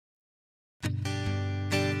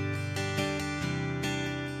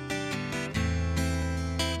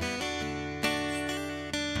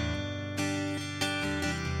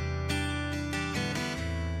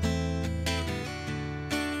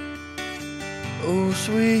Oh,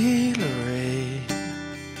 sweet Lorraine,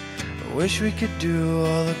 I wish we could do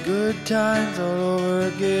all the good times all over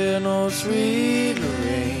again. Oh, sweet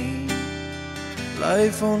Lorraine,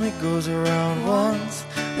 life only goes around once,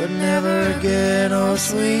 but never again. Oh,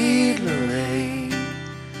 sweet Lorraine,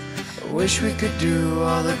 I wish we could do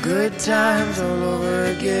all the good times all over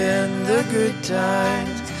again. The good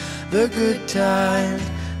times, the good times,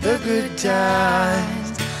 the good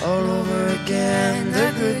times all over again.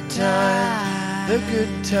 The good times, the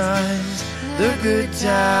good times, the good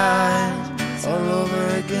times all over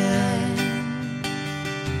again.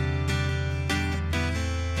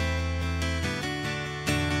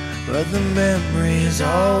 But the memories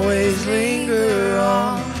always linger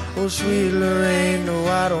on. Oh, sweet Lorraine, no,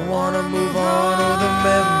 I don't wanna move on. Oh, the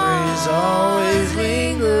memories always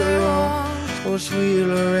linger on. Oh, sweet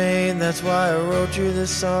Lorraine, that's why I wrote you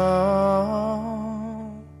this song.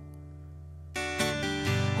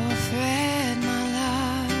 Oh, Fred, my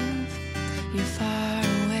love, you're far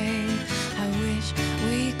away. I wish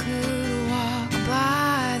we could walk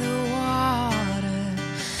by the water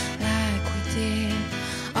like we did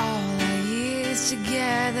all our years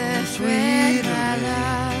together. Oh, Fred, sweet my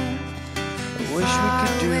Lorraine, love, I wish we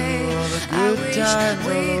could do all the good times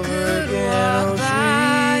all over again. Oh,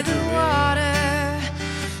 sweet Lorraine,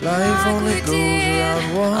 life only goes around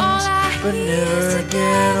once, but never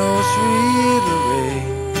again. Oh, sweet Lorraine,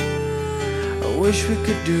 I wish we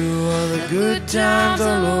could do all the good times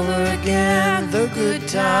all over again. The good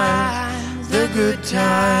times, the good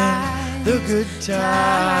times, the good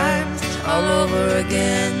times all over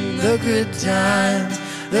again. The good times,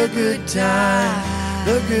 the good times,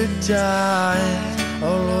 the good times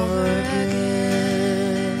all over again.